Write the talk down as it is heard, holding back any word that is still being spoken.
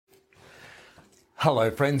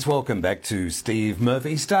Hello friends, welcome back to Steve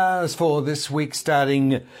Murphy Stars for this week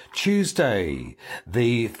starting Tuesday,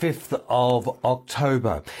 the 5th of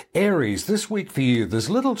October. Aries, this week for you, there's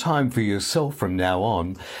little time for yourself from now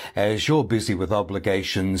on as you're busy with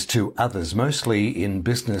obligations to others, mostly in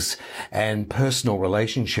business and personal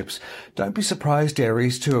relationships. Don't be surprised,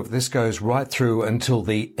 Aries, too, if this goes right through until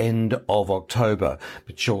the end of October,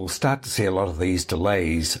 but you'll start to see a lot of these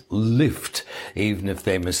delays lift, even if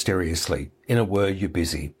they're mysteriously. In a word, you're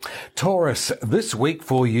busy. Taurus, this week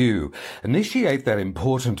for you, initiate that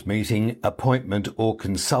important meeting, appointment or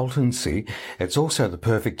consultancy. It's also the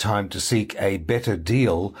perfect time to seek a better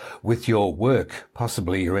deal with your work.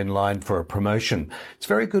 Possibly you're in line for a promotion. It's a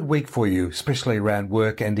very good week for you, especially around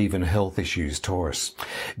work and even health issues, Taurus.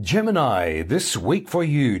 Gemini, this week for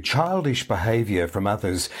you, childish behavior from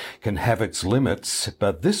others can have its limits,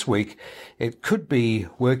 but this week it could be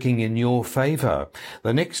working in your favor.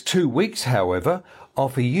 The next 2 weeks, however,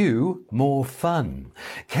 offer you more fun.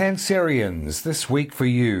 Cancerians, this week for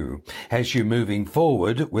you has you moving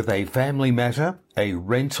forward with a family matter, a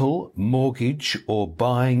rental, mortgage, or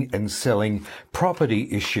buying and selling property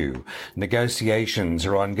issue. Negotiations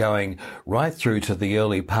are ongoing right through to the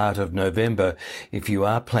early part of November if you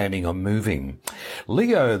are planning on moving.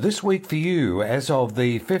 Leo, this week for you, as of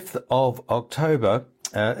the 5th of October,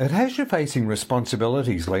 it has you facing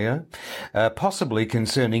responsibilities, Leo, possibly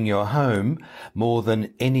concerning your home more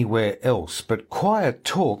than anywhere else, but quiet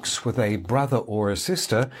talks with a brother or a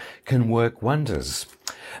sister can work wonders.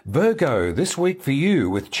 Virgo, this week for you,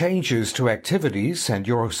 with changes to activities and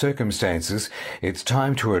your circumstances, it's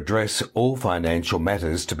time to address all financial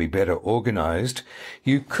matters to be better organized.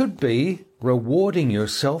 You could be rewarding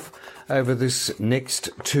yourself over this next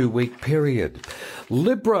 2-week period.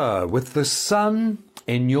 Libra, with the sun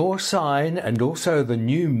in your sign and also the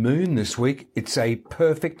new moon this week, it's a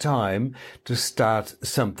perfect time to start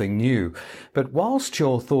something new. But whilst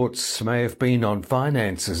your thoughts may have been on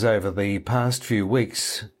finances over the past few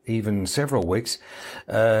weeks, even several weeks,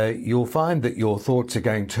 you'll find that your thoughts are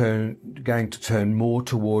going to turn more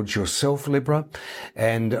towards yourself, Libra.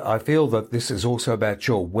 And I feel that this is also about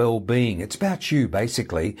your well-being. It's about you,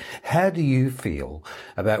 basically. How do you feel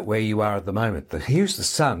about where you are at the moment? Here's the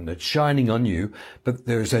sun that's shining on you, but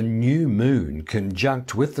there's a new moon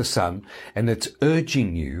conjunct with the sun, and it's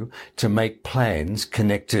urging you to make plans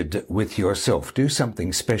connected with yourself. Do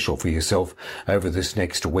something special for yourself over this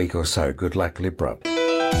next week or so. Good luck, Libra.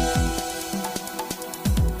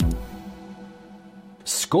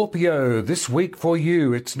 Scorpio, this week for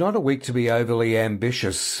you, it's not a week to be overly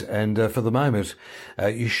ambitious, and for the moment,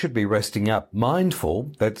 you should be resting up,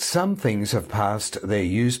 mindful that some things have passed their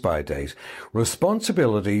use-by date.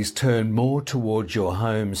 Responsibilities turn more towards your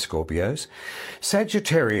home, Scorpios.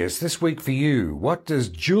 Sagittarius, this week for you, what does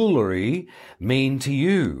jewellery mean to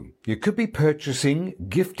you? You could be purchasing,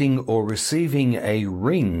 gifting, or receiving a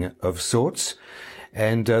ring of sorts.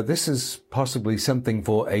 And this is possibly something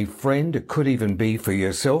for a friend. It could even be for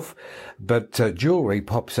yourself. But jewelry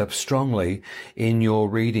pops up strongly in your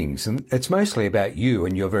readings. And it's mostly about you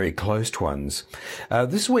and your very close ones.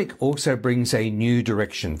 This week also brings a new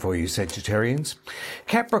direction for you, Sagittarians.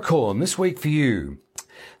 Capricorn, this week for you,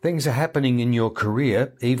 things are happening in your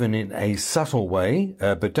career, even in a subtle way,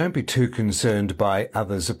 but don't be too concerned by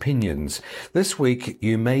others' opinions. This week,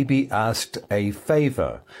 you may be asked a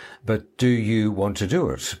favour, but do you want to do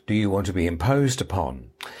it? Do you want to be imposed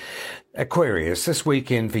upon? Aquarius, this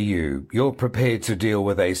weekend for you, you're prepared to deal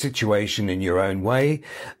with a situation in your own way.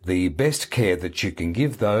 The best care that you can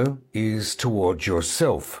give, though, is towards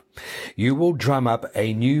yourself. You will drum up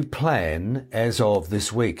a new plan as of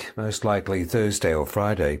this week, most likely Thursday or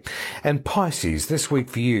Friday. And Pisces, this week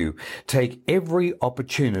for you, take every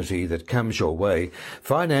opportunity that comes your way.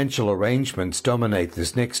 Financial arrangements dominate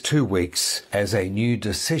this next 2 weeks as a new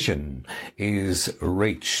decision is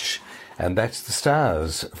reached. And that's the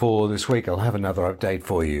stars for this week. I'll have another update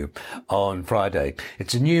for you on Friday.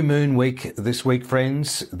 It's a new moon week this week,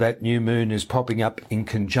 friends. That new moon is popping up in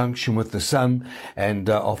conjunction with the sun, and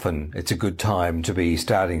often it's a good time to be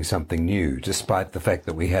starting something new, despite the fact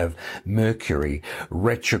that we have Mercury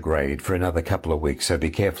retrograde for another couple of weeks. So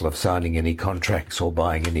be careful of signing any contracts or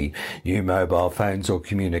buying any new mobile phones or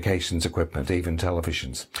communications equipment, even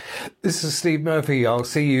televisions. This is Steve Murphy. I'll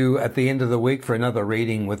see you at the end of the week for another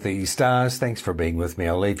reading with the stars. Thanks for being with me.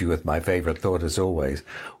 I'll leave you with my favourite thought as always.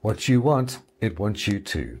 What you want, it wants you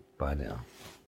too. Bye now.